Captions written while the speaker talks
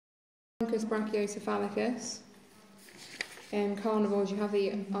Truncus brachiocephalicus. In carnivores, you have the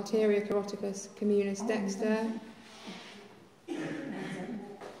Arteria caroticus communis dexter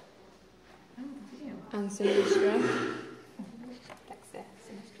and sinistra.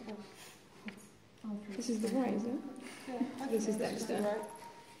 This is the right, is it? Yeah. This is dexter,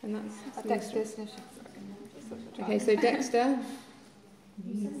 and that's sinistra. Okay, so dexter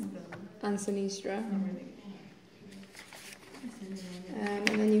and sinistra. And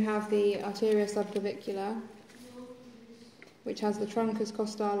then you have the arteria subclavicular, which has the truncus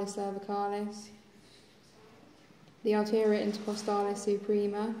costalis cervicalis, the arteria intercostalis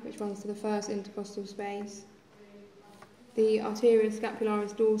suprema, which runs to the first intercostal space, the arteria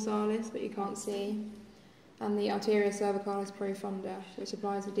scapularis dorsalis, but you can't see, and the arteria cervicalis profunda, which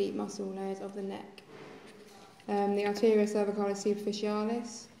supplies the deep muscle layers of the neck. The arteria cervicalis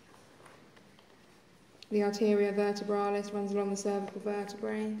superficialis, the arteria vertebralis runs along the cervical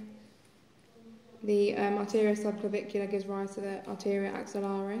vertebrae. The arteria subclavicular gives rise to the arteria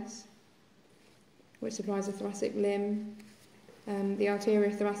axillaris, which supplies the thoracic limb. The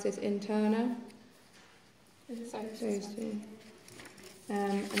arteria thoracis interna, those two.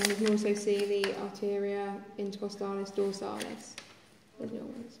 And then you can also see the arteria intercostalis dorsalis. Those little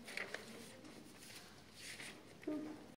ones. Cool.